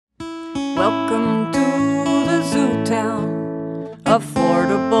Welcome to the Zoo Town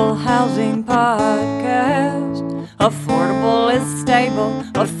Affordable Housing Podcast. Affordable is stable.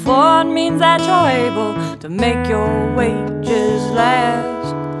 Afford means that you're able to make your wages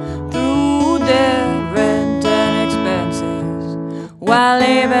last through their rent and expenses, while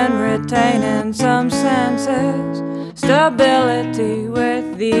even retaining some senses. Stability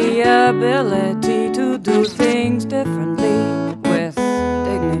with the ability to do things differently with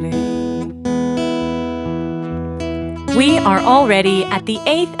dignity. We are already at the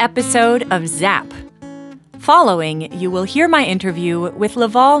 8th episode of ZAP. Following, you will hear my interview with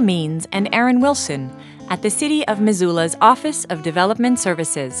Laval Means and Aaron Wilson at the City of Missoula's Office of Development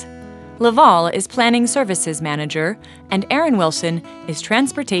Services. Laval is Planning Services Manager, and Aaron Wilson is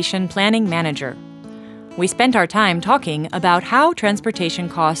Transportation Planning Manager. We spent our time talking about how transportation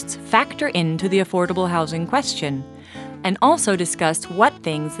costs factor into the affordable housing question, and also discussed what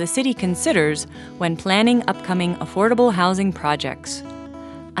things the city considers when planning upcoming affordable housing projects.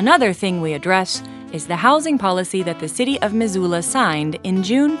 Another thing we address is the housing policy that the City of Missoula signed in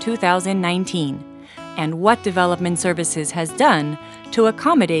June 2019, and what Development Services has done to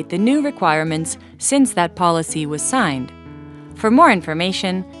accommodate the new requirements since that policy was signed. For more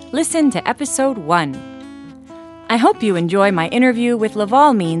information, listen to Episode 1. I hope you enjoy my interview with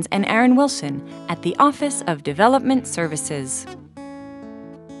Laval Means and Aaron Wilson at the Office of Development Services.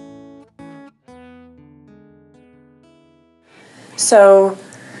 So,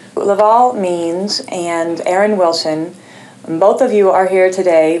 Laval Means and Aaron Wilson, both of you are here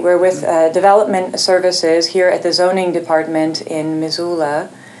today. We're with Development Services here at the Zoning Department in Missoula.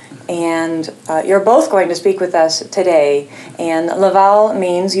 And you're both going to speak with us today. And Laval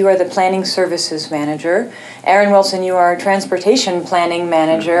Means, you are the Planning Services Manager. Aaron Wilson, you are Transportation Planning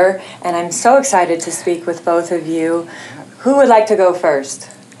Manager. And I'm so excited to speak with both of you. Who would like to go first?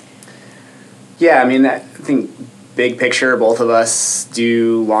 Yeah, I think big picture, both of us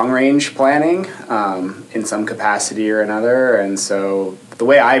do long-range planning in some capacity or another. And so the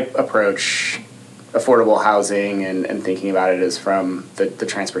way I approach affordable housing and thinking about it is from the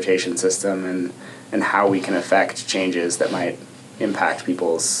transportation system and how we can affect changes that might impact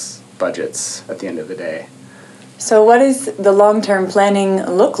people's budgets at the end of the day. So what does the long-term planning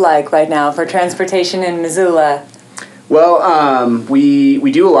look like right now for transportation in Missoula? Well,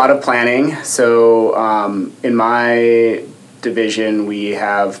 we do a lot of planning. So in my division, we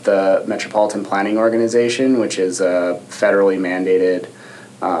have the Metropolitan Planning Organization, which is a federally mandated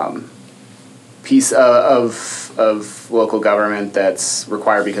piece of local government that's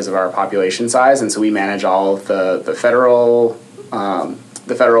required because of our population size, and so we manage all of the federal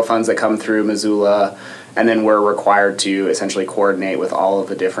funds that come through Missoula, and then we're required to essentially coordinate with all of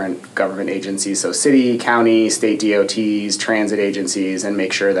the different government agencies, so city, county, state DOTs, transit agencies, and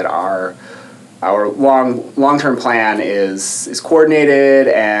make sure that our long-term plan is coordinated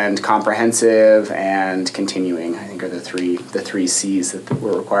and comprehensive and continuing, I think, are the three C's that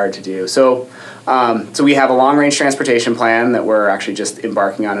we're required to do. So we have a long-range transportation plan that we're actually just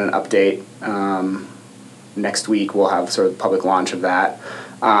embarking on an update. Next week we'll have sort of public launch of that.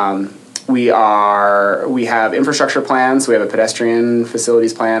 We have infrastructure plans. So we have a pedestrian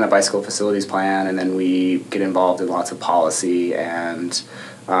facilities plan, a bicycle facilities plan, and then we get involved in lots of policy and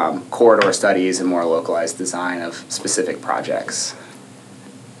corridor studies and more localized design of specific projects.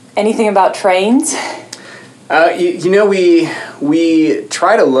 Anything about trains? We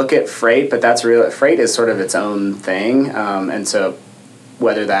try to look at freight, but freight is sort of its own thing, and so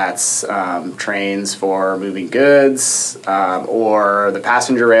whether that's trains for moving goods or the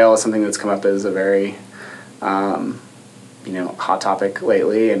passenger rail is something that's come up as a very hot topic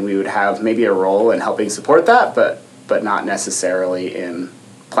lately, and we would have maybe a role in helping support that, but not necessarily in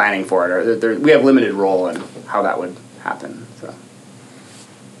planning for it, or we have limited role in how that would happen. So,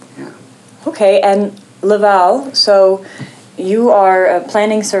 yeah. Okay, and Laval, so you are a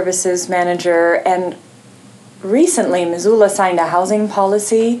Planning Services Manager, and recently Missoula signed a housing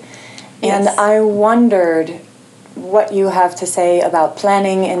policy, and Yes. I wondered what you have to say about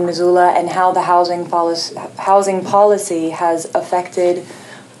planning in Missoula and how the housing policy has affected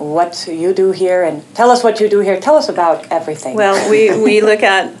what you do here, and tell us what you do here. Tell us about everything. Well, we look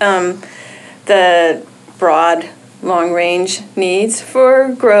at the broad, long-range needs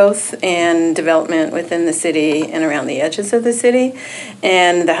for growth and development within the city and around the edges of the city.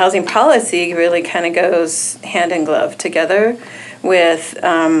 And the housing policy really kind of goes hand in glove together with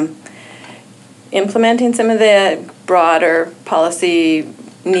implementing some of the broader policy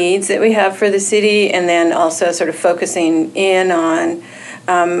needs that we have for the city, and then also sort of focusing in on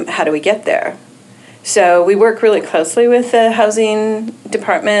how do we get there. So we work really closely with the housing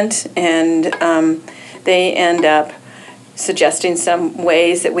department, and they end up suggesting some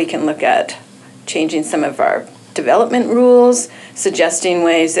ways that we can look at changing some of our development rules, suggesting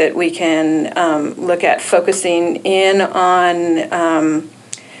ways that we can look at focusing in on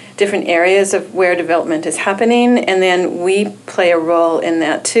different areas of where development is happening, and then we play a role in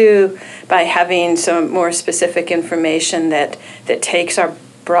that too by having some more specific information that takes our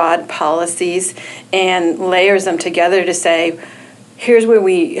broad policies and layers them together to say, here's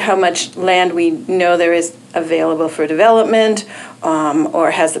how much land we know there is available for development,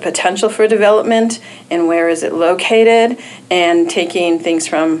 or has the potential for development, and where is it located, and taking things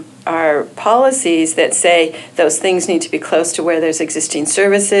from our policies that say those things need to be close to where there's existing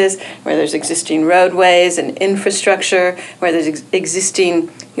services, where there's existing roadways and infrastructure, where there's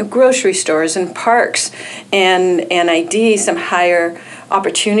existing grocery stores and parks, and ID some higher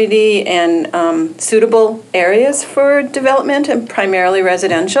opportunity and suitable areas for development, and primarily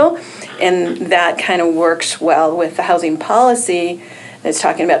residential. And that kind of works well with the housing policy that's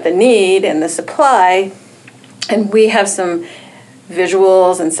talking about the need and the supply. And we have some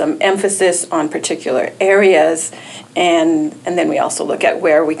visuals and some emphasis on particular areas, and then we also look at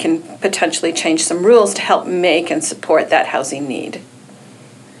where we can potentially change some rules to help make and support that housing need.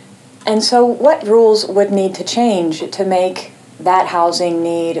 And so what rules would need to change to make that housing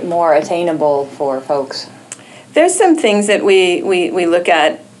need more attainable for folks? There's some things that we look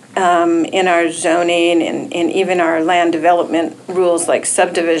at in our zoning and even our land development rules, like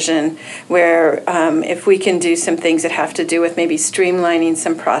subdivision, where if we can do some things that have to do with maybe streamlining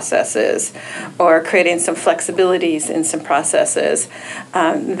some processes or creating some flexibilities in some processes,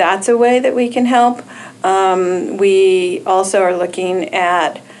 that's a way that we can help. We also are looking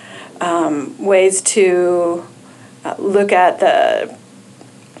at ways to look at the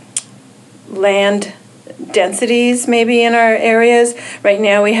land densities maybe in our areas. Right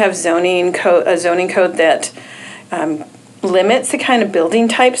now we have a zoning code that limits the kind of building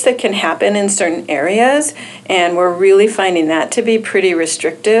types that can happen in certain areas, and we're really finding that to be pretty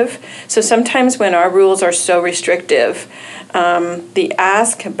restrictive. So sometimes when our rules are so restrictive, the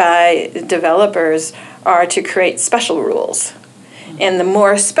ask by developers are to create special rules. And the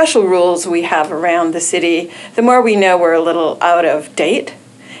more special rules we have around the city, the more we know we're a little out of date,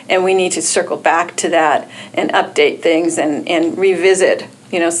 and we need to circle back to that and update things and revisit,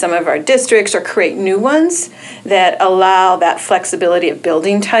 some of our districts, or create new ones that allow that flexibility of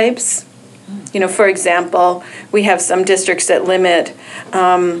building types. For example, we have some districts that limit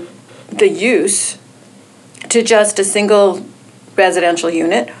the use to just a single residential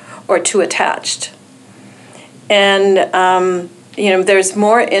unit or two attached. And there's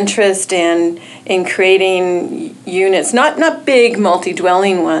more interest in creating units, not big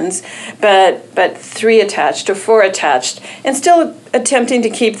multi-dwelling ones, but 3 attached or 4 attached, and still attempting to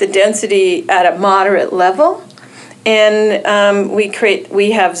keep the density at a moderate level. And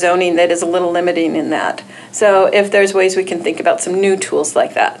we have zoning that is a little limiting in that. So if there's ways we can think about some new tools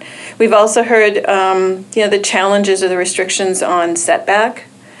like that. We've also heard the challenges or the restrictions on setback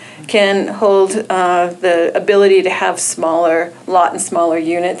can hold the ability to have smaller lot and smaller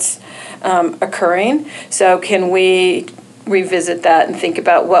units occurring. So can we revisit that and think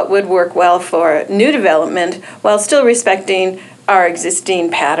about what would work well for new development while still respecting our existing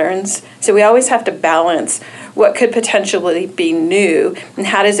patterns? So we always have to balance what could potentially be new and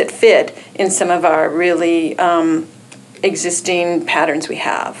how does it fit in some of our really existing patterns we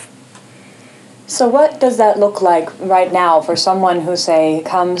have. So what does that look like right now for someone who, say,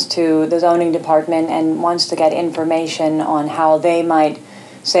 comes to the zoning department and wants to get information on how they might,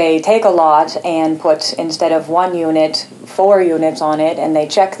 say, take a lot and put, instead of 1 unit, 4 units on it, and they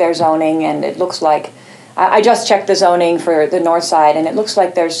check their zoning, and it looks like, I just checked the zoning for the north side, and it looks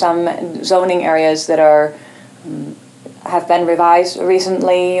like there's some zoning areas that have been revised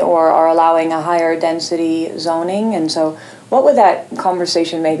recently or are allowing a higher density zoning, and so what would that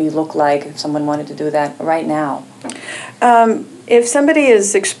conversation maybe look like if someone wanted to do that right now? If somebody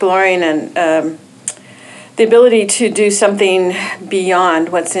is exploring the ability to do something beyond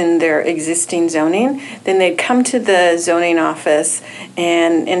what's in their existing zoning, then they'd come to the zoning office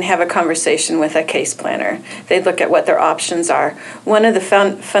and have a conversation with a case planner. They'd look at what their options are. One of the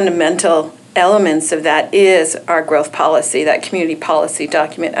fundamental elements of that is our growth policy, that community policy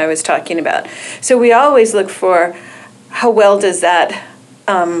document I was talking about. So we always look for how well does that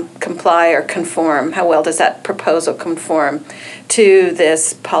comply or conform? How well does that proposal conform to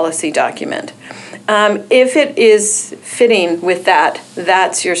this policy document? If it is fitting with that,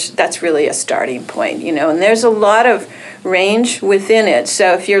 that's really a starting point, And there's a lot of range within it.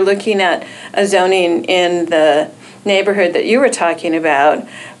 So if you're looking at a zoning in the neighborhood that you were talking about,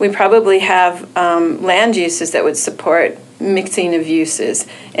 we probably have land uses that would support mixing of uses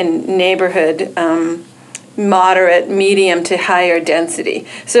and neighborhood moderate, medium to higher density.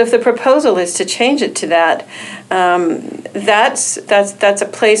 So if the proposal is to change it to that, that's a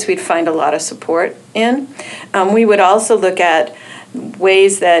place we'd find a lot of support in. We would also look at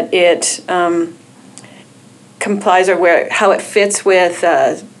ways that it complies or how it fits with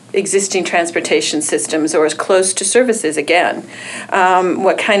existing transportation systems or is close to services again.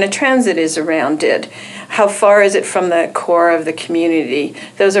 What kind of transit is around it? How far is it from the core of the community?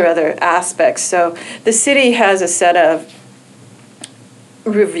 Those are other aspects. So the city has a set of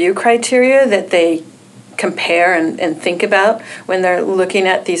review criteria that they compare and think about when they're looking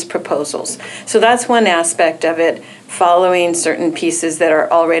at these proposals. So that's one aspect of it, following certain pieces that are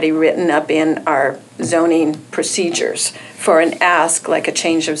already written up in our zoning procedures for an ask like a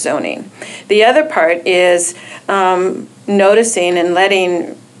change of zoning. The other part is noticing and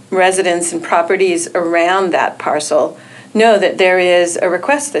letting residents and properties around that parcel know that there is a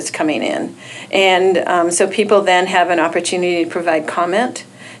request that's coming in. And so people then have an opportunity to provide comment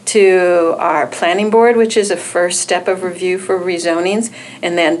to our planning board, which is a first step of review for rezonings,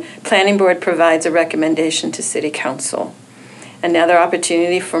 and then planning board provides a recommendation to city council. Another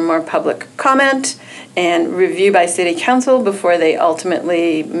opportunity for more public comment and review by city council before they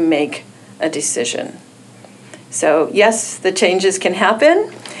ultimately make a decision. So yes, the changes can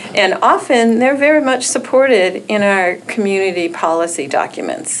happen, and often they're very much supported in our community policy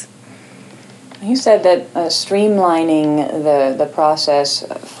documents. You said that streamlining the process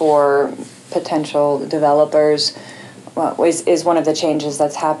for potential developers is one of the changes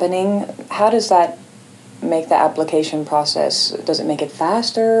that's happening. How does that make the application process? Does it make it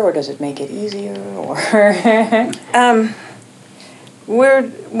faster, or does it make it easier? Or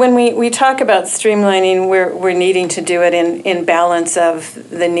when we talk about streamlining, we're needing to do it in balance of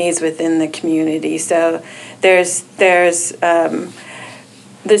the needs within the community. So there's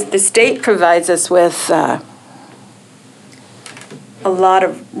the state provides us with a lot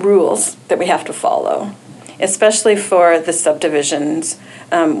of rules that we have to follow, especially for the subdivisions,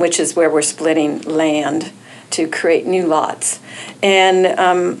 which is where we're splitting land to create new lots.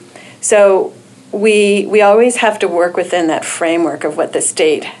 And so we always have to work within that framework of what the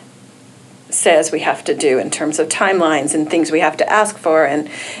state says we have to do in terms of timelines and things we have to ask for and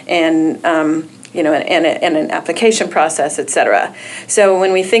an application process, et cetera. So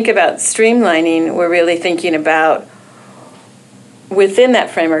when we think about streamlining, we're really thinking about within that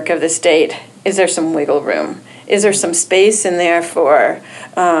framework of the state, is there some wiggle room? Is there some space in there for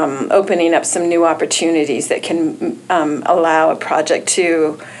opening up some new opportunities that can allow a project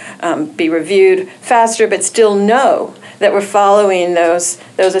to be reviewed faster, but still know that we're following those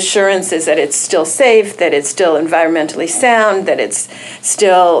assurances that it's still safe, that it's still environmentally sound, that it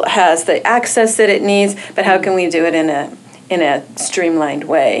still has the access that it needs, but how can we do it in a streamlined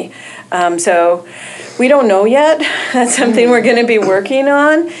way? So we don't know yet. That's something we're going to be working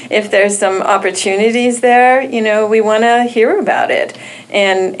on. If there's some opportunities there, we want to hear about it.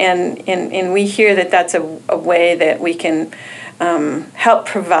 And we hear that that's a way that we can help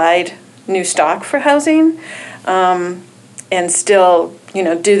provide new stock for housing, and still,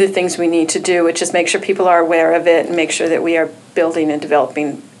 do the things we need to do, which is make sure people are aware of it and make sure that we are building and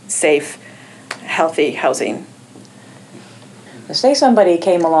developing safe, healthy housing. Say somebody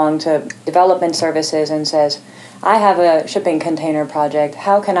came along to development services and says, I have a shipping container project.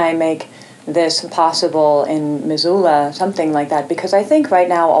 How can I make this possible in Missoula, something like that? Because I think right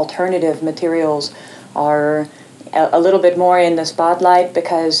now alternative materials are a little bit more in the spotlight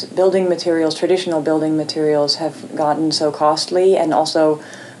because building materials, traditional building materials, have gotten so costly, and also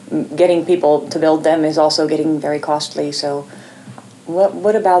getting people to build them is also getting very costly. So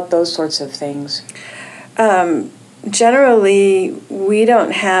what about those sorts of things? Generally, we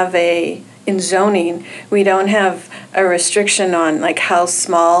don't have in zoning, we don't have a restriction on like how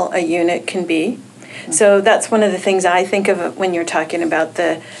small a unit can be. So that's one of the things I think of when you're talking about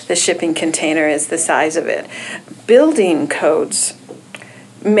the shipping container is the size of it. Building codes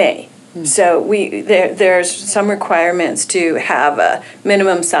may. So there's some requirements to have a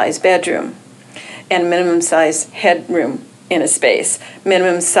minimum size bedroom and minimum size headroom in a space,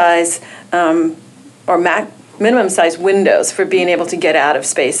 minimum size minimum size windows for being able to get out of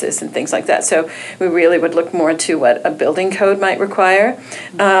spaces and things like that. So we really would look more to what a building code might require.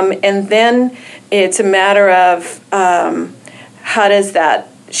 And then it's a matter of how does that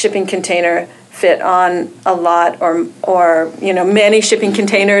shipping container fit on a lot or many shipping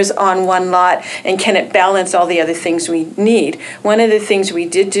containers on one lot, and can it balance all the other things we need? One of the things we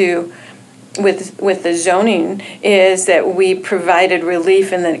did do with the zoning is that we provided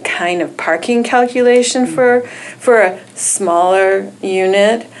relief in the kind of parking calculation for a smaller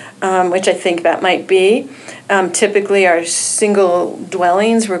unit, which I think that might be. Typically, our single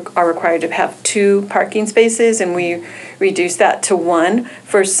dwellings are required to have 2 parking spaces, and we reduced that to 1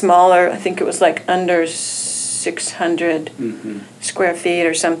 for smaller. I think it was like under 600 square feet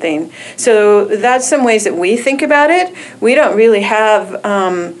or something. So that's some ways that we think about it. We don't really have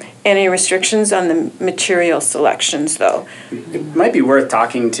any restrictions on the material selections, though. It might be worth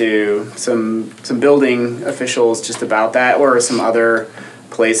talking to some building officials just about that, or some other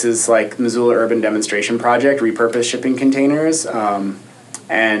places like Missoula Urban Demonstration Project repurpose shipping containers,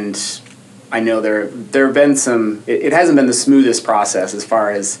 and I know there have been some. It hasn't been the smoothest process as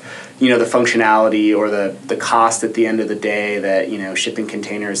far as the functionality or the cost at the end of the day. That shipping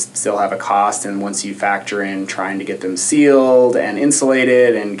containers still have a cost, and once you factor in trying to get them sealed and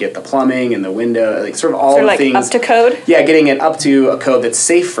insulated and get the plumbing and the window, like sort of all the things up to code. Yeah, getting it up to a code that's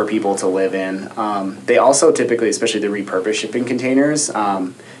safe for people to live in. They also typically, especially the repurposed shipping containers,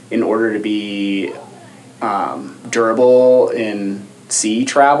 in order to be durable in sea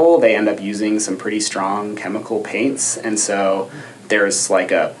travel, they end up using some pretty strong chemical paints, and so there's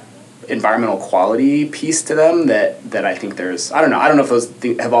like a environmental quality piece to them that I think there's I don't know if those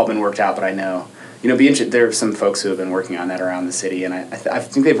have all been worked out, but I know there are some folks who have been working on that around the city, and I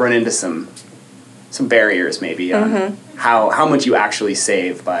think they've run into some barriers maybe on how much you actually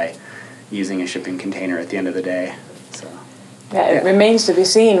save by using a shipping container at the end of the day. So it remains to be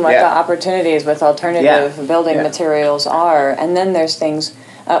seen what the opportunities with alternative building materials are. And then there's things,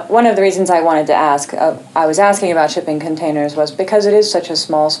 one of the reasons I wanted to ask, I was asking about shipping containers was because it is such a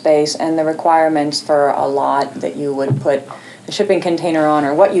small space, and the requirements for a lot that you would put the shipping container on,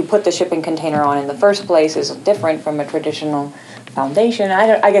 or what you put the shipping container on in the first place, is different from a traditional foundation.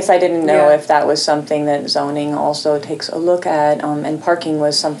 I guess I didn't know if that was something that zoning also takes a look at, and parking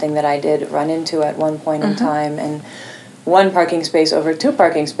was something that I did run into at one point in time, and 1 parking space over 2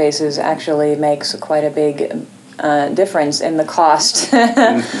 parking spaces actually makes quite a big difference in the cost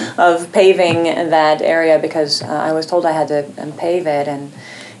of paving that area, because I was told I had to pave it, and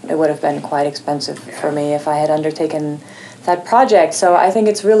it would have been quite expensive for me if I had undertaken that project. So I think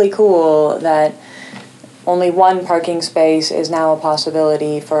it's really cool that only 1 parking space is now a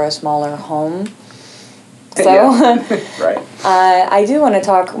possibility for a smaller home. So right. I do want to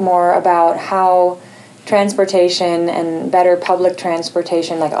talk more about how transportation and better public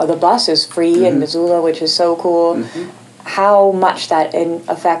transportation, like the bus is free in Missoula, which is so cool, how much that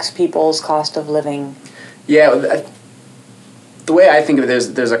affects people's cost of living. Yeah, the way I think of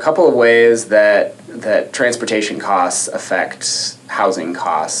it, there's a couple of ways that transportation costs affect housing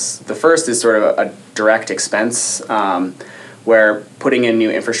costs. The first is sort of a direct expense, where putting in new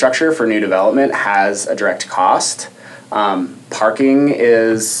infrastructure for new development has a direct cost. Parking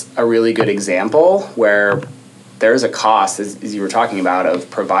is a really good example where there's a cost, as you were talking about,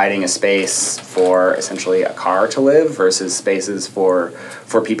 of providing a space for essentially a car to live versus spaces for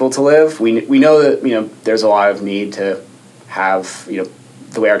people to live. We know that there's a lot of need to have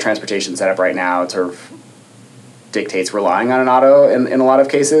the way our transportation is set up right now, it sort of dictates relying on an auto in a lot of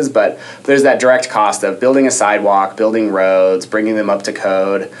cases, but there's that direct cost of building a sidewalk, building roads, bringing them up to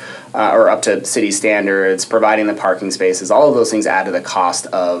code, or up to city standards, providing the parking spaces. All of those things add to the cost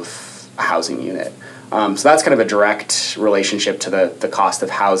of a housing unit. So that's kind of a direct relationship to the cost of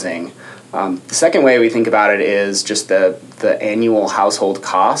housing. The second way we think about it is just the annual household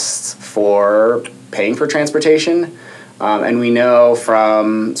costs for paying for transportation. And we know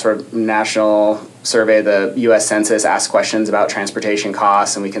from sort of national survey, the U.S. Census asks questions about transportation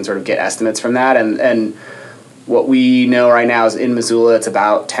costs, and we can sort of get estimates from that. And what we know right now is in Missoula, it's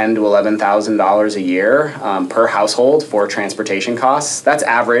about $10,000 to $11,000 a year per household for transportation costs. That's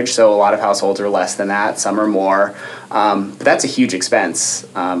average, so a lot of households are less than that, some are more. But that's a huge expense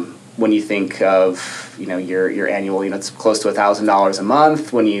when you think of your annual. It's close to $1,000 a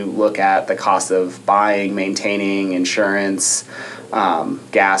month. When you look at the cost of buying, maintaining, insurance,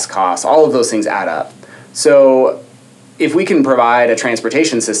 gas costs, all of those things add up. So if we can provide a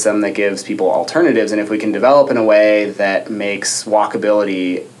transportation system that gives people alternatives, and if we can develop in a way that makes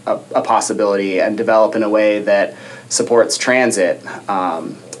walkability a possibility and develop in a way that supports transit,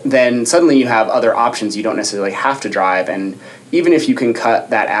 then suddenly you have other options. You don't necessarily have to drive, and even if you can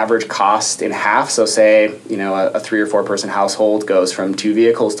cut that average cost in half, so say, a 3 or 4 person household goes from 2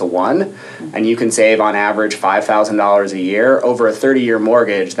 vehicles to 1, and you can save on average $5,000 a year, over a 30-year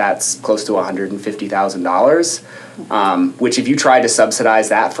mortgage, that's close to $150,000, which if you tried to subsidize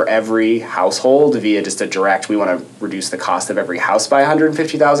that for every household via just a direct, we want to reduce the cost of every house by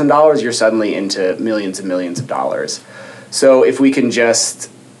 $150,000, you're suddenly into millions and millions of dollars. So if we can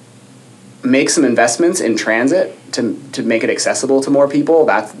just make some investments in transit to make it accessible to more people,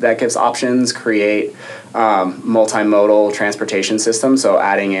 that gives options, create multimodal transportation systems, so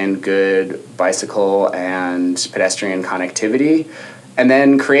adding in good bicycle and pedestrian connectivity, and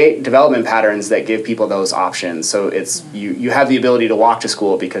then create development patterns that give people those options. So it's you have the ability to walk to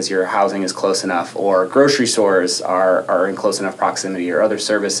school because your housing is close enough, or grocery stores are in close enough proximity, or other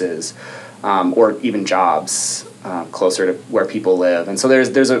services, or even jobs closer to where people live. And so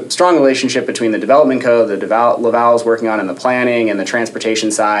there's a strong relationship between the development code that Laval is working on in the planning and the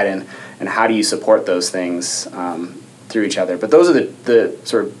transportation side, and how do you support those things through each other. But those are the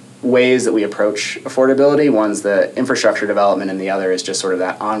sort of ways that we approach affordability. One's the infrastructure development, and the other is just sort of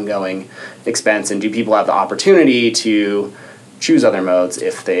that ongoing expense, and do people have the opportunity to choose other modes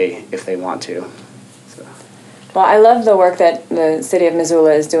if they want to. Well, I love the work that the city of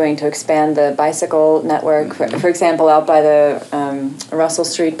Missoula is doing to expand the bicycle network. For example, out by the Russell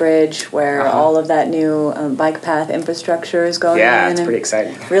Street Bridge, where all of that new bike path infrastructure is going in. Yeah, it's pretty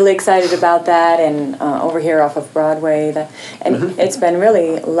exciting. Really excited about that, and over here off of Broadway. It's been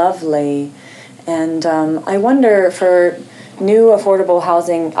really lovely. And I wonder, for new affordable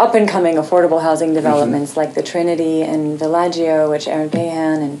housing, up-and-coming affordable housing developments like the Trinity and Villaggio, which Aaron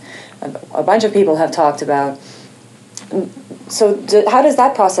Pahan and a bunch of people have talked about. So how does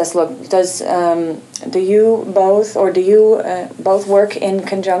that process look? Do you both work in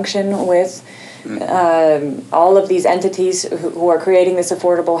conjunction with all of these entities who are creating this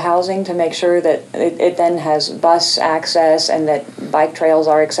affordable housing to make sure that it then has bus access and that bike trails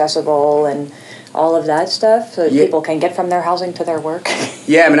are accessible and all of that stuff, so that people can get from their housing to their work?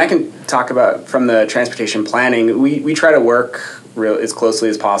 Yeah, I mean, I can talk about from the transportation planning. We try to work as closely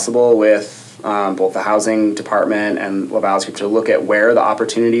as possible with both the housing department and Laval's group to look at where the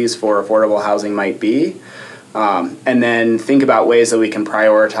opportunities for affordable housing might be, and then think about ways that we can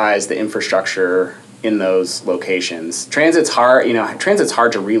prioritize the infrastructure in those locations. Transit's hard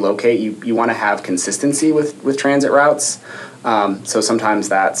to relocate. You want to have consistency with transit routes. So sometimes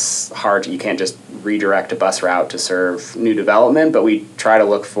that's hard. You can't just redirect a bus route to serve new development, but we try to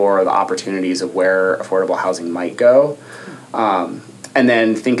look for the opportunities of where affordable housing might go, and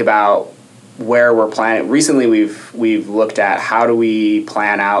then think about where we're planning. Recently, we've looked at how do we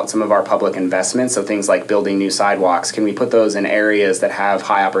plan out some of our public investments. So things like building new sidewalks. Can we put those in areas that have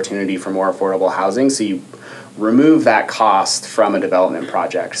high opportunity for more affordable housing? So you remove that cost from a development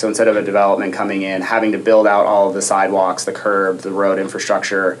project. So instead of a development coming in, having to build out all of the sidewalks, the curb, the road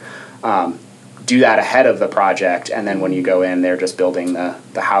infrastructure, do that ahead of the project, and then when you go in, they're just building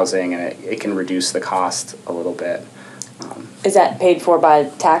the housing, and it can reduce the cost a little bit. Is that paid for by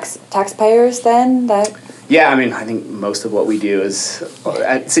taxpayers then? Yeah, I mean, I think most of what we do is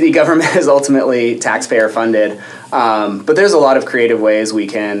city government is ultimately taxpayer funded, but there's a lot of creative ways we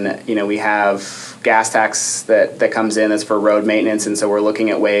can. We have gas tax that comes in that's for road maintenance, and so we're looking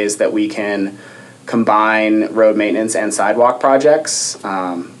at ways that we can combine road maintenance and sidewalk projects.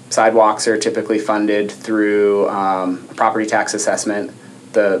 Sidewalks are typically funded through property tax assessment.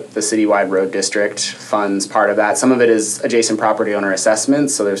 The citywide road district funds part of that. Some of it is adjacent property owner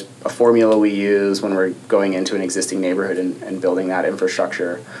assessments, so there's a formula we use when we're going into an existing neighborhood and building that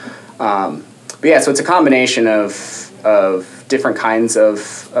infrastructure. But yeah, so it's a combination of different kinds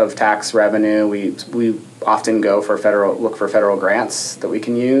of tax revenue. We often look for federal grants that we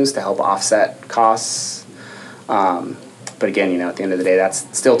can use to help offset costs. But again, at the end of the day, that's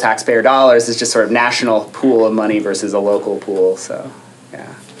still taxpayer dollars. It's just sort of national pool of money versus a local pool, so.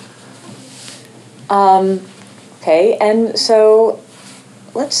 Yeah. Okay, and so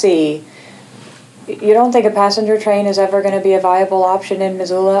let's see. You don't think a passenger train is ever going to be a viable option in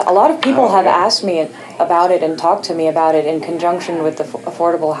Missoula? A lot of people have asked me about it and talked to me about it in conjunction with the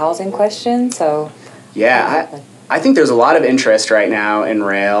affordable housing question. So. Yeah, I think there's a lot of interest right now in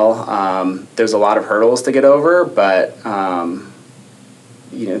rail. There's a lot of hurdles to get over, but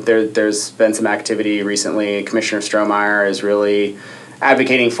there's been some activity recently. Commissioner Strohmeyer is really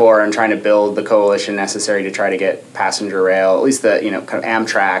advocating for and trying to build the coalition necessary to try to get passenger rail, at least the kind of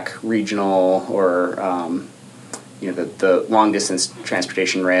Amtrak regional or the long distance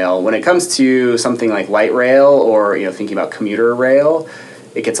transportation rail. When it comes to something like light rail or thinking about commuter rail,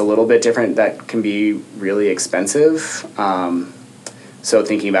 it gets a little bit different. That can be really expensive. So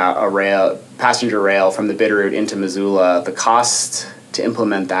thinking about a passenger rail from the Bitterroot into Missoula, the cost to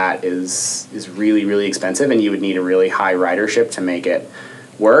implement that is really, really expensive, and you would need a really high ridership to make it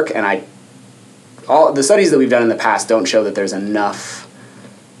work. And all the studies that we've done in the past don't show that there's enough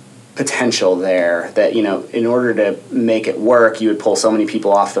potential there that, in order to make it work, you would pull so many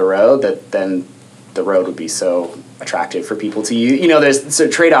people off the road that then the road would be so attractive for people to use.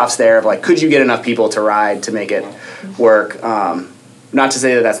 There's trade-offs there of like, could you get enough people to ride to make it work? Not to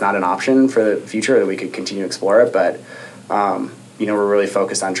say that that's not an option for the future, that we could continue to explore it, but we're really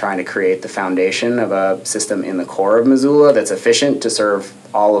focused on trying to create the foundation of a system in the core of Missoula that's efficient to serve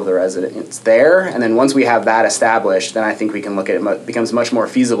all of the residents there. And then once we have that established, then I think we can look at it becomes much more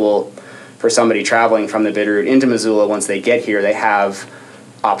feasible for somebody traveling from the Bitterroot into Missoula. Once they get here, they have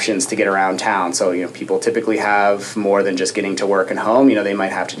options to get around town. So, people typically have more than just getting to work and home. They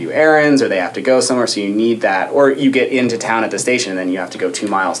might have to do errands, or they have to go somewhere, so you need that. Or you get into town at the station, and then you have to go 2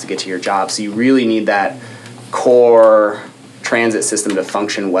 miles to get to your job. So you really need that core transit system to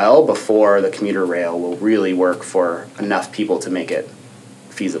function well before the commuter rail will really work for enough people to make it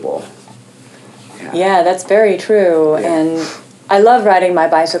feasible. Yeah, that's very true. Yeah. And I love riding my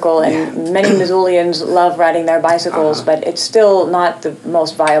bicycle, and many Missoulians love riding their bicycles, but it's still not the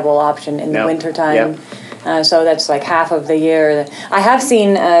most viable option in the wintertime. So that's like half of the year. I have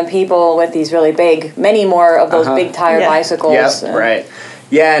seen people with these really many more of those big tire bicycles. Yep, right.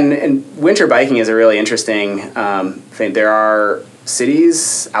 Yeah, and winter biking is a really interesting thing. There are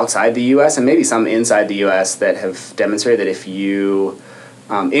cities outside the U.S. and maybe some inside the U.S. that have demonstrated that if you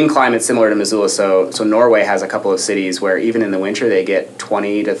in climates similar to Missoula, so Norway has a couple of cities where even in the winter they get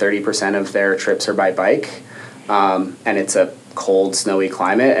 20 to 30% of their trips are by bike, and it's a cold, snowy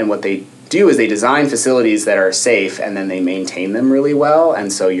climate. And what they do is they design facilities that are safe, and then they maintain them really well.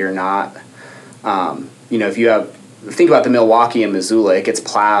 And so you're not, if you think about the Milwaukee and Missoula, it gets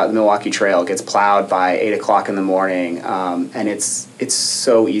plowed. The Milwaukee Trail gets plowed by 8 o'clock in the morning, and it's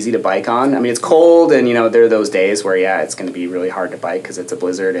so easy to bike on. I mean, it's cold, and there are those days where it's going to be really hard to bike because it's a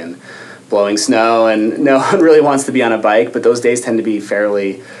blizzard and blowing snow, and no one really wants to be on a bike. But those days tend to be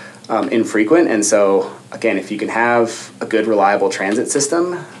fairly infrequent, and so again, if you can have a good, reliable transit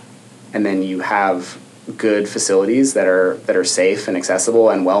system, and then you have good facilities that are safe and accessible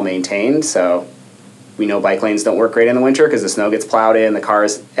and well maintained, so. We know bike lanes don't work great in the winter because the snow gets plowed in, the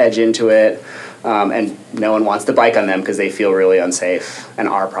cars edge into it, and no one wants to bike on them because they feel really unsafe and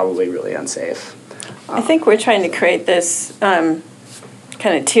are probably really unsafe. I think we're trying to create this kind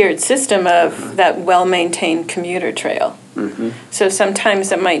of tiered system of that well-maintained commuter trail. Mm-hmm. So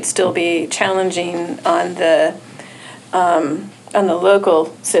sometimes it might still be challenging on the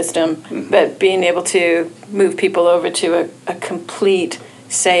local system, but being able to move people over to a complete,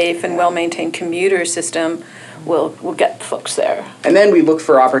 safe and well-maintained commuter system will get folks there. And then we look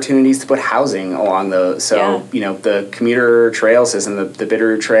for opportunities to put housing along those. So, the commuter trail system, the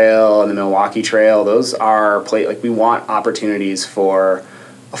Bitterroot Trail and the Milwaukee Trail, those are we want opportunities for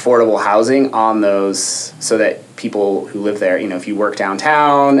affordable housing on those so that people who live there, if you work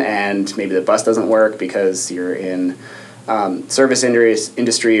downtown and maybe the bus doesn't work because you're in service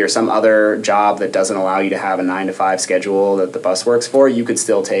industry or some other job that doesn't allow you to have a 9-to-5 schedule that the bus works for, you could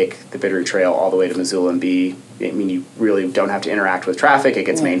still take the Bitterroot Trail all the way to Missoula and you really don't have to interact with traffic. It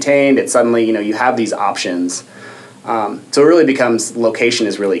gets maintained. It's suddenly, you have these options. So it really becomes, location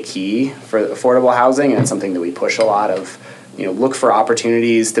is really key for affordable housing, and it's something that we push a lot of, look for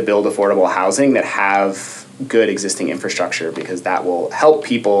opportunities to build affordable housing that have good existing infrastructure, because that will help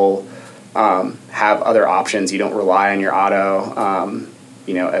people have other options. You don't rely on your auto.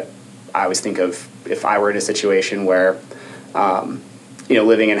 I always think of if I were in a situation where,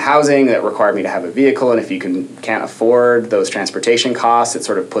 living in housing that required me to have a vehicle, and if you can't afford those transportation costs, it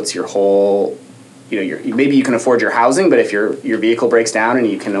sort of puts your whole, maybe you can afford your housing, but if your vehicle breaks down and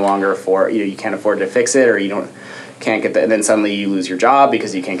you can no longer afford, you can't afford to fix it, or can't get and then suddenly you lose your job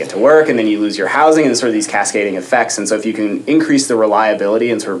because you can't get to work, and then you lose your housing, and sort of these cascading effects. And so if you can increase the reliability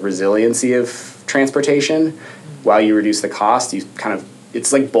and sort of resiliency of transportation while you reduce the cost,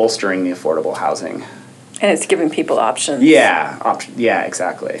 it's like bolstering the affordable housing. And it's giving people options. Yeah,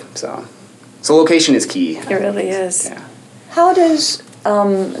 exactly. So location is key. It really is. Yeah. How does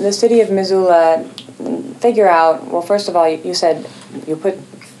the city of Missoula figure out, well, first of all, you said you put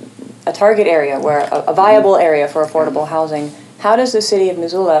a target area, where a viable area for affordable housing. How does the city of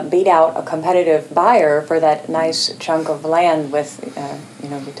Missoula beat out a competitive buyer for that nice chunk of land with,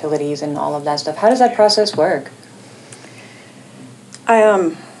 utilities and all of that stuff? How does that process work?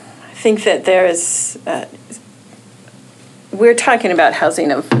 I think that there is we're talking about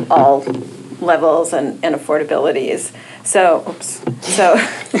housing of all levels and affordabilities. So, so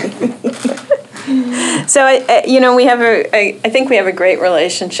we have I think we have a great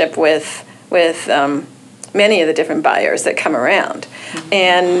relationship with many of the different buyers that come around,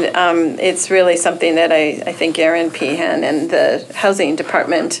 and it's really something that I think Erin Pehan and the housing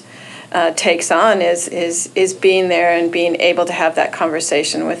department takes on is being there and being able to have that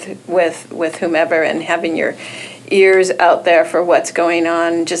conversation with whomever, and having your ears out there for what's going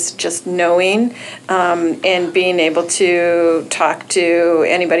on, just knowing, and being able to talk to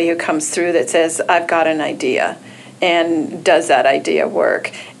anybody who comes through that says, I've got an idea, and does that idea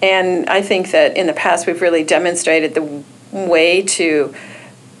work? And I think that in the past we've really demonstrated the way to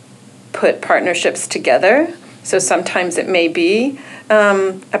put partnerships together. So sometimes it may be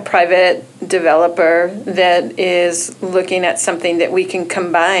a private developer that is looking at something that we can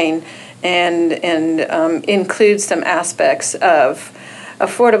combine and include some aspects of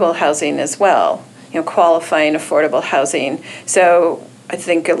affordable housing as well, qualifying affordable housing. So I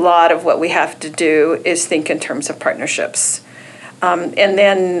think a lot of what we have to do is think in terms of partnerships. And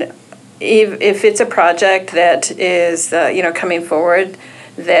then if it's a project that is, coming forward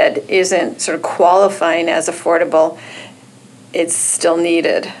that isn't sort of qualifying as affordable, it's still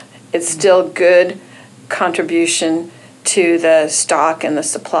needed. It's still good contribution to the stock and the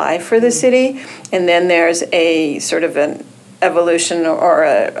supply for the city. And then there's a sort of an evolution or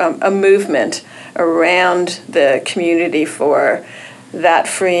a movement around the community for that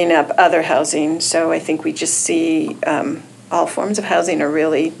freeing up other housing. So I think we just see all forms of housing are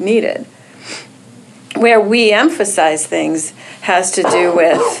really needed. Where we emphasize things has to do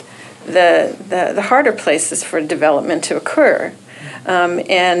with the harder places for development to occur.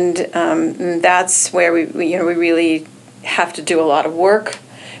 And that's where we really have to do a lot of work.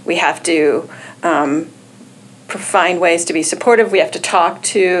 We have to find ways to be supportive. We have to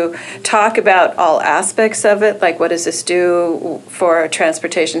talk about all aspects of it, like what does this do for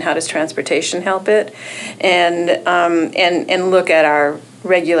transportation? How does transportation help it? And look at our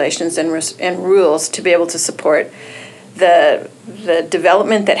regulations and rules to be able to support the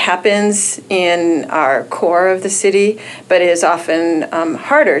development that happens in our core of the city, but is often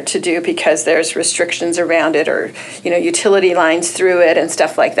harder to do because there's restrictions around it, or utility lines through it and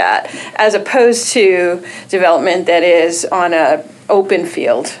stuff like that, as opposed to development that is on a open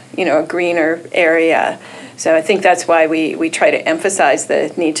field, a greener area. So I think that's why we try to emphasize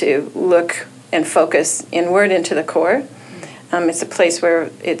the need to look and focus inward into the core. It's a place where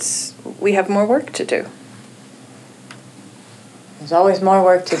we have more work to do. There's always more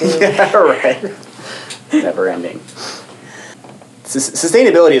work to do. Yeah, right. Never ending.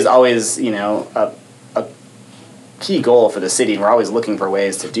 Sustainability is always, a key goal for the city, and we're always looking for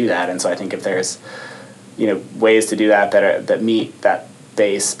ways to do that. And so I think if there's, ways to do that that meet that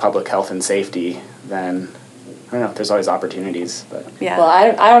base public health and safety, then I don't know. There's always opportunities. But yeah. Well,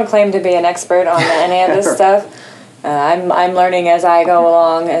 I don't claim to be an expert on any of this stuff. I'm learning as I go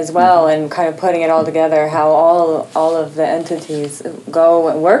along as well, and kind of putting it all together, how all of the entities go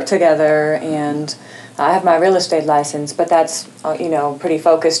and work together. And I have my real estate license, but that's pretty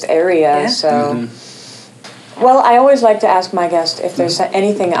focused area. Yeah. So, well, I always like to ask my guest if there's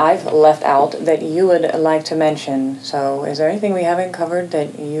anything I've left out that you would like to mention. So, is there anything we haven't covered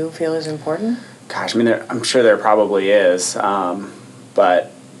that you feel is important? Gosh, I'm sure there probably is,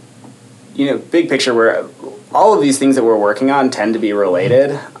 but big picture, where all of these things that we're working on tend to be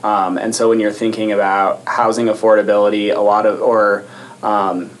related, and so when you're thinking about housing affordability, or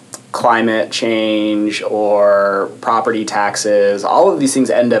climate change or property taxes, all of these things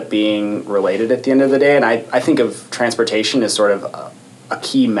end up being related at the end of the day. And I think of transportation as sort of a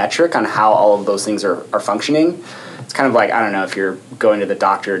key metric on how all of those things are functioning. It's kind of like, I don't know, if you're going to the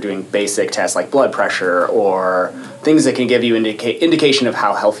doctor doing basic tests like blood pressure or things that can give you indication of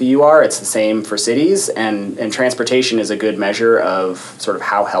how healthy you are. It's the same for cities, and transportation is a good measure of sort of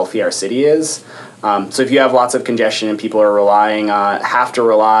how healthy our city is. So if you have lots of congestion and people are have to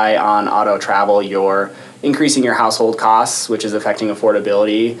rely on auto travel, you're increasing your household costs, which is affecting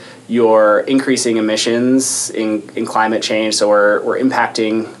affordability. You're increasing emissions in climate change, so we're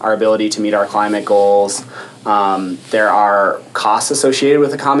impacting our ability to meet our climate goals. There are costs associated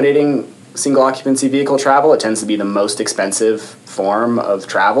with accommodating single occupancy vehicle travel. It tends to be the most expensive form of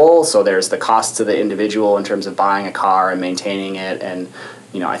travel. So there's the cost to the individual in terms of buying a car and maintaining it. And,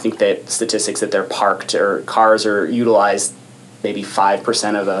 I think that statistics that they're parked or cars are utilized maybe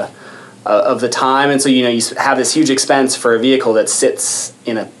 5% of the time. And so, you have this huge expense for a vehicle that sits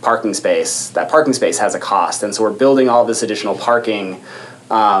in a parking space. That parking space has a cost. And so we're building all this additional parking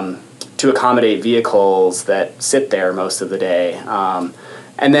to accommodate vehicles that sit there most of the day.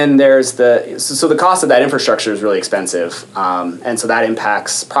 And then there's the cost of that infrastructure is really expensive, and so that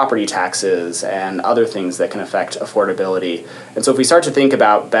impacts property taxes and other things that can affect affordability. And so if we start to think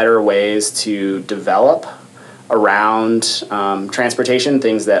about better ways to develop around transportation,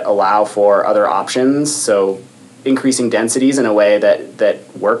 things that allow for other options, so increasing densities in a way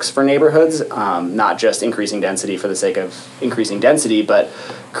that works for neighborhoods, not just increasing density for the sake of increasing density, but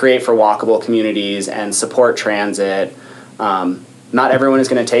create for walkable communities and support transit. Not everyone is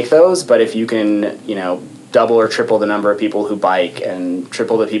going to take those, but if you can, double or triple the number of people who bike and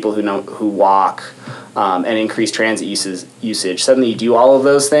triple the people who walk, and increase transit usage, suddenly you do all of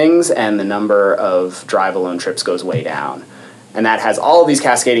those things, and the number of drive-alone trips goes way down. And that has all of these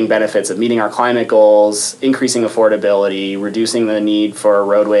cascading benefits of meeting our climate goals, increasing affordability, reducing the need for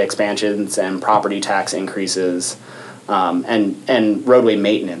roadway expansions and property tax increases, and roadway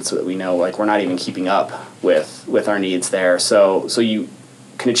maintenance, so that we know we're not even keeping up with our needs there. So you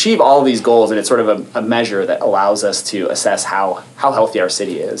can achieve all of these goals, and it's sort of a measure that allows us to assess how healthy our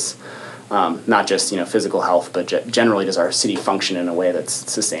city is. Not just physical health, but generally does our city function in a way that's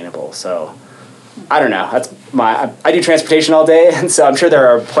sustainable. So I don't know. That's I do transportation all day, and so I'm sure there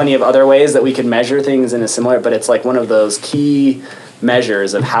are plenty of other ways that we could measure things in a similar. But it's like one of those key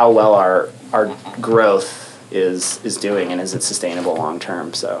measures of how well our growth is doing, and is it sustainable long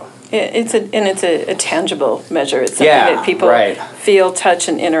term. So it's a tangible measure. It's something that people feel, touch,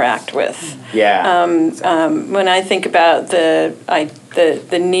 and interact with. Yeah. When I think about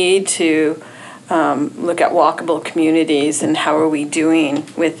the need to look at walkable communities and how are we doing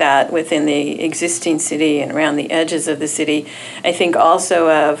with that within the existing city and around the edges of the city, I think also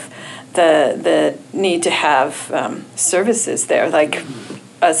of the need to have services there, like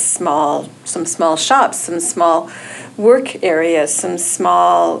some small shops, some small work areas, some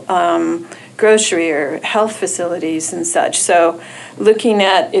small grocery or health facilities and such. So looking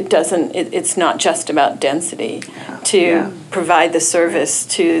at it's not just about density to provide the service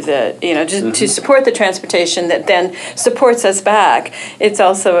to the, to support the transportation that then supports us back. It's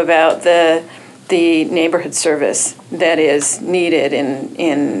also about the neighborhood service that is needed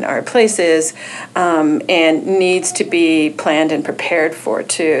in our places, and needs to be planned and prepared for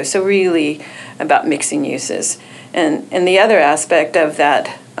too. So really about mixing uses. And the other aspect of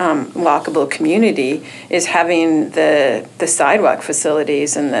that walkable community is having the sidewalk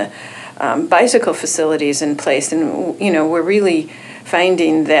facilities and the bicycle facilities in place. And we're really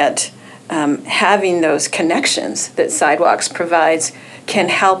finding that having those connections that sidewalks provides can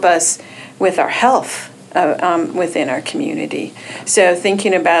help us with our health within our community. So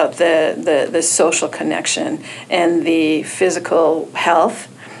thinking about the social connection and the physical health,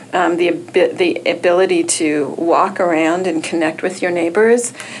 the ability to walk around and connect with your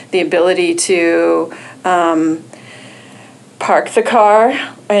neighbors, the ability to park the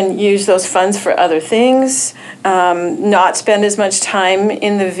car and use those funds for other things, not spend as much time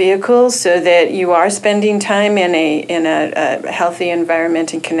in the vehicle so that you are spending time in a healthy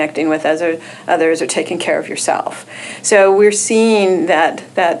environment and connecting with others or taking care of yourself. So we're seeing that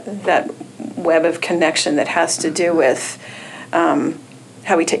web of connection that has to do with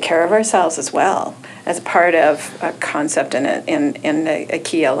how we take care of ourselves as well, as part of a concept and a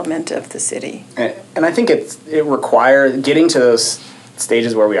key element of the city. And I think it requires, getting to those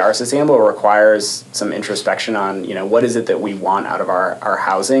stages where we are sustainable requires some introspection on, what is it that we want out of our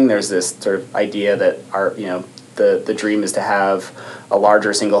housing. There's this sort of idea that the dream is to have a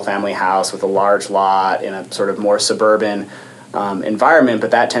larger single family house with a large lot in a sort of more suburban environment, but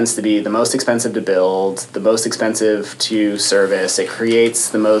that tends to be the most expensive to build, the most expensive to service. It creates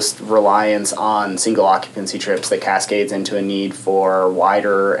the most reliance on single occupancy trips that cascades into a need for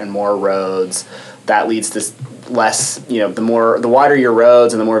wider and more roads. That leads to less, the wider your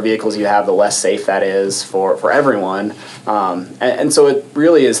roads and the more vehicles you have, the less safe that is for everyone. And so it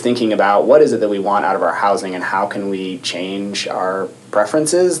really is thinking about what is it that we want out of our housing and how can we change our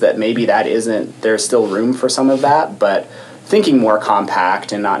preferences, that maybe there's still room for some of that, but thinking more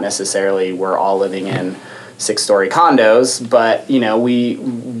compact and not necessarily we're all living in 6-story condos, but we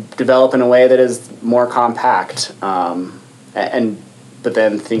develop in a way that is more compact, but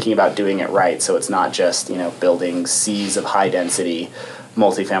then thinking about doing it right, so it's not just building seas of high density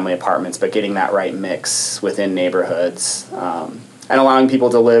multifamily apartments, but getting that right mix within neighborhoods, and allowing people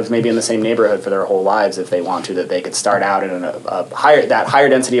to live maybe in the same neighborhood for their whole lives if they want to, that they could start out in a higher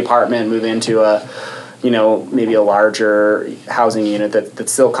density apartment, move into a maybe a larger housing unit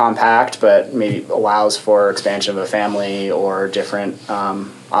that's still compact, but maybe allows for expansion of a family or different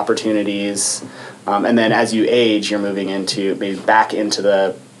opportunities. And then as you age, you're moving back into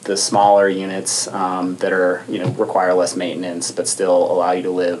the the smaller units that are, require less maintenance, but still allow you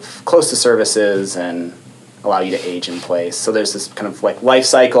to live close to services and allow you to age in place. So there's this kind of like life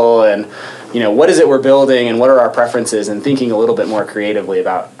cycle and, what is it we're building and what are our preferences, and thinking a little bit more creatively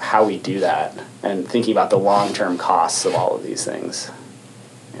about how we do that and thinking about the long-term costs of all of these things.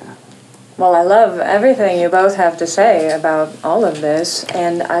 Yeah. Well, I love everything you both have to say about all of this,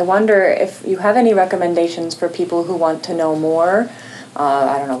 and I wonder if you have any recommendations for people who want to know more.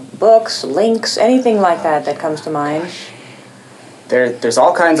 I don't know, books, links, anything like that comes to mind. There's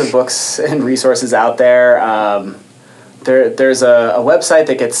all kinds of books and resources out there. There's a website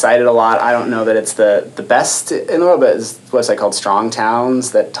that gets cited a lot. I don't know that it's the best in the world, but it's a website called Strong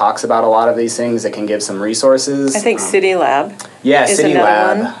Towns that talks about a lot of these things, that can give some resources. I think City Lab. Yeah, is City another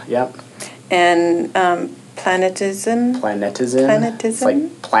Lab. one. Yep. And Planetizen. It's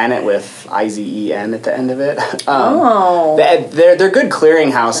like planet with IZEN at the end of it. Oh. They're good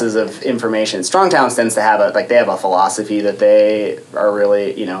clearinghouses of information. Strong Towns tends to have they have a philosophy that they are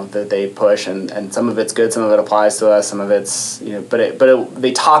really, that they push, and some of it's good, some of it applies to us, some of it's,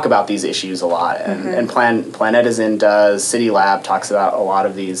 they talk about these issues a lot, and Planetizen does. City Lab talks about a lot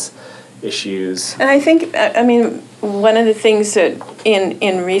of these issues. And I think, one of the things that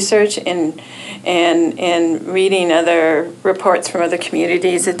in research and reading other reports from other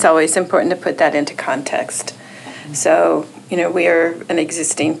communities, it's always important to put that into context. So, we are an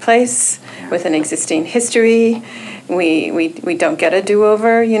existing place with an existing history. We don't get a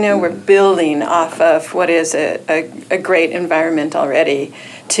do-over. We're building off of what is a great environment already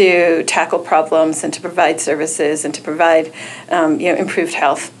to tackle problems and to provide services and to provide improved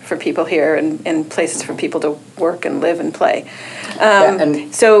health for people here and places for people to work and live and play.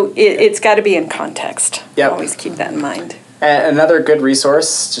 So it's got to be in context. Yep. Always keep that in mind. And another good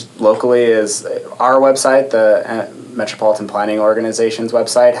resource just locally is our website. The Metropolitan Planning Organization's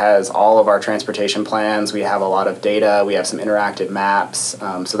website has all of our transportation plans. We have a lot of data. We have some interactive maps.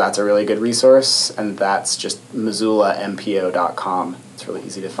 So that's a really good resource. And that's just MissoulaMPO.com. It's really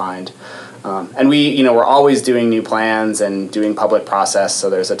easy to find. And we're always doing new plans and doing public process. So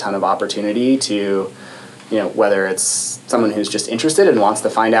there's a ton of opportunity to, whether it's someone who's just interested and wants to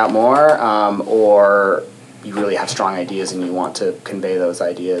find out more, or you really have strong ideas and you want to convey those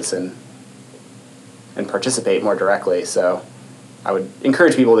ideas and participate more directly. So I would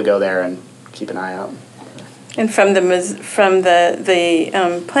encourage people to go there and keep an eye out. And from the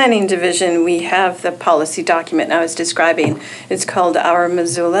planning division, we have the policy document I was describing. It's called Our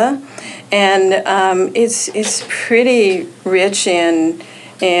Missoula, and it's pretty rich in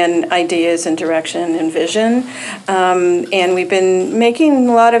ideas and direction and vision. And we've been making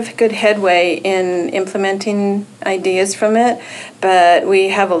a lot of good headway in implementing ideas from it, but we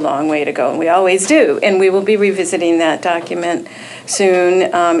have a long way to go, and we always do. And we will be revisiting that document soon.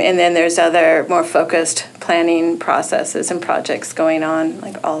 And then there's other more focused planning processes and projects going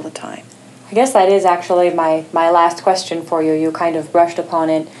on all the time. I guess that is actually my last question for you. You kind of brushed upon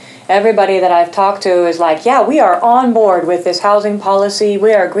it. Everybody that I've talked to is like, yeah, we are on board with this housing policy.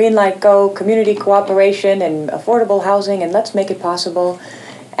 We are green light go, community cooperation and affordable housing, and let's make it possible.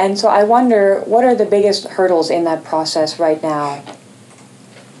 And so I wonder, what are the biggest hurdles in that process right now,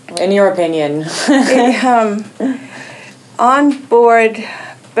 in your opinion? On board,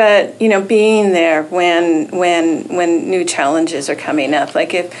 but being there when new challenges are coming up,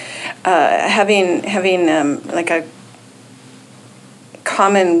 like if having a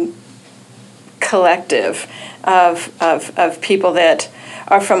common collective of people that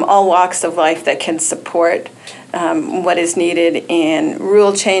are from all walks of life that can support what is needed in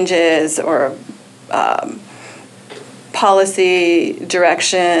rule changes or policy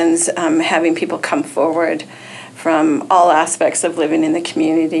directions, having people come forward from all aspects of living in the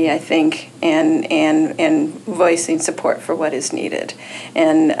community, I think, and voicing support for what is needed.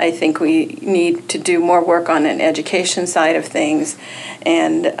 And I think we need to do more work on an education side of things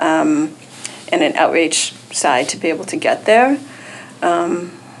and an outreach side to be able to get there.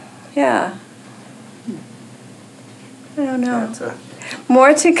 Yeah. I don't know.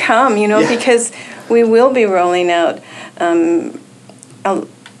 More to come, because we will be rolling out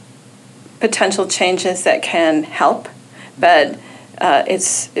potential changes that can help, but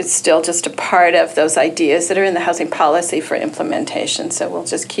it's still just a part of those ideas that are in the housing policy for implementation. So we'll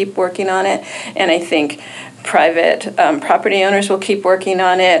just keep working on it, and I think private property owners will keep working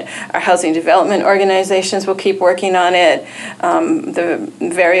on it. Our housing development organizations will keep working on it. The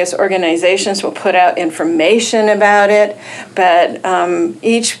various organizations will put out information about it, but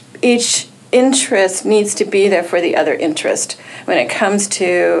each interest needs to be there for the other interest. When it comes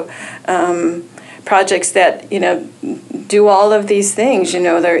to projects that do all of these things.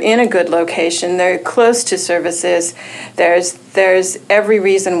 They're in a good location, they're close to services. There's every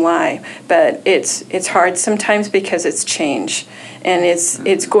reason why, but it's hard sometimes because it's change, and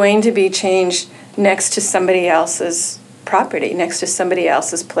it's going to be change next to somebody else's property, next to somebody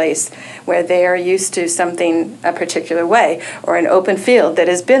else's place where they are used to something a particular way, or an open field that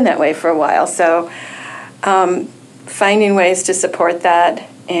has been that way for a while. So finding ways to support that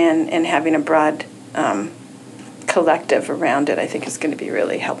and having a broad collective around it, I think, is going to be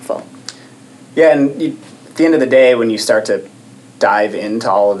really helpful. Yeah, and at the end of the day, when you start to dive into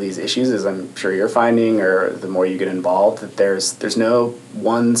all of these issues, as I'm sure you're finding, or the more you get involved, that there's no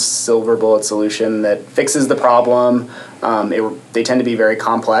one silver bullet solution that fixes the problem. They tend to be very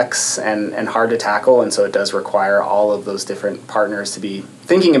complex and hard to tackle, and so it does require all of those different partners to be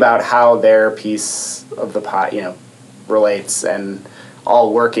thinking about how their piece of the pie, relates, and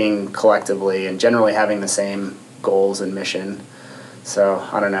all working collectively and generally having the same goals and mission. So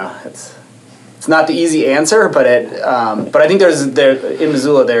I don't know. It's not the easy answer, but I think in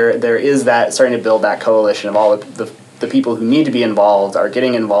Missoula there is that starting to build that coalition of all the people who need to be involved are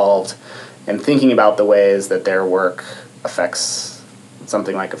getting involved and thinking about the ways that their work affects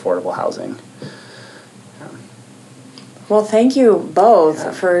something like affordable housing. Well, thank you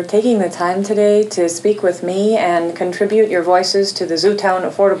both for taking the time today to speak with me and contribute your voices to the Zootown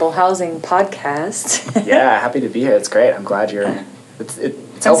Affordable Housing podcast. Yeah, happy to be here. It's great. I'm glad you're.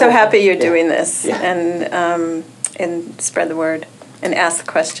 I'm so happy you're doing this, Yeah. and spread the word and ask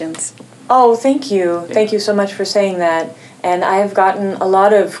questions. Oh, thank you. Yeah. Thank you so much for saying that. And I've gotten a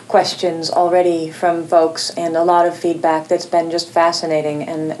lot of questions already from folks and a lot of feedback that's been just fascinating.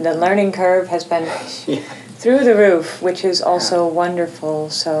 And the learning curve has been through the roof, which is also wonderful.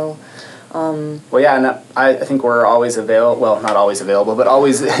 So, well, yeah, and I think we're always available. Well, not always available, but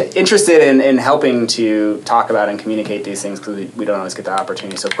always interested in helping to talk about and communicate these things, because we don't always get the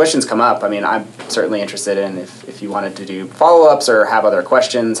opportunity. So if questions come up, I mean, I'm certainly interested in if you wanted to do follow-ups or have other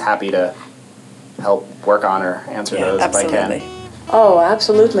questions, happy to help work on or answer those absolutely. if I can. oh,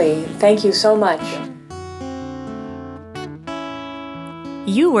 absolutely. Thank you so much.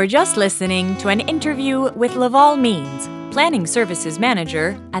 You were just listening to an interview with Laval Means, Planning Services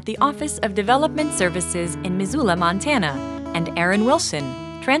Manager at the Office of Development Services in Missoula, Montana, and Erin Wilson,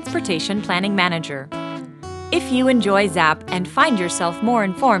 Transportation Planning Manager. If you enjoy ZAP and find yourself more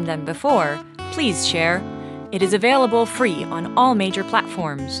informed than before, please share. It is available free on all major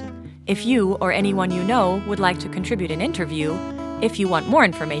platforms. If you or anyone you know would like to contribute an interview, if you want more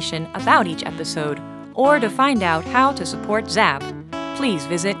information about each episode, or to find out how to support ZAP, please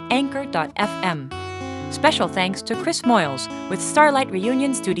visit anchor.fm. Special thanks to Chris Moyles with Starlight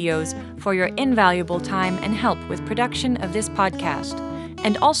Reunion Studios for your invaluable time and help with production of this podcast,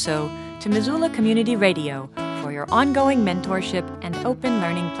 and also to Missoula Community Radio for your ongoing mentorship and open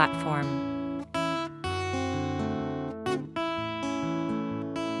learning platform.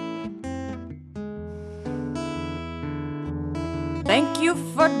 Thank you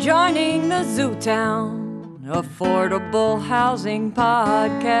for joining the Zootown Affordable Housing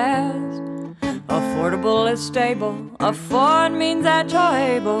Podcast. Affordable is stable. Afford means that you're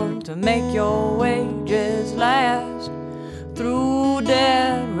able to make your wages last through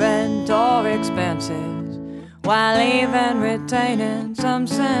debt, rent, or expenses, while even retaining some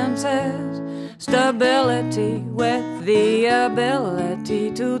senses. Stability with the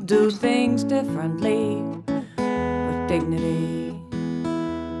ability to do things differently with dignity.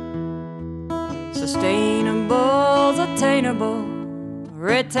 Sustainable's attainable,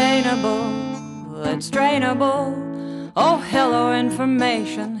 retainable, it's trainable. Oh, hello,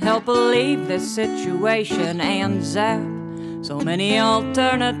 information, help alleviate this situation and ZAP. So many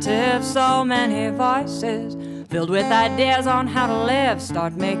alternatives, so many voices, filled with ideas on how to live.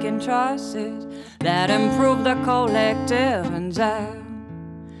 Start making choices that improve the collective and ZAP.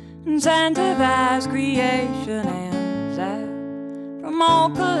 Incentivize creation and ZAP.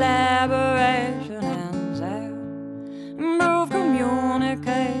 Promote collaboration and ZAP. Improve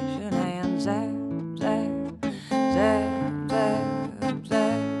communication.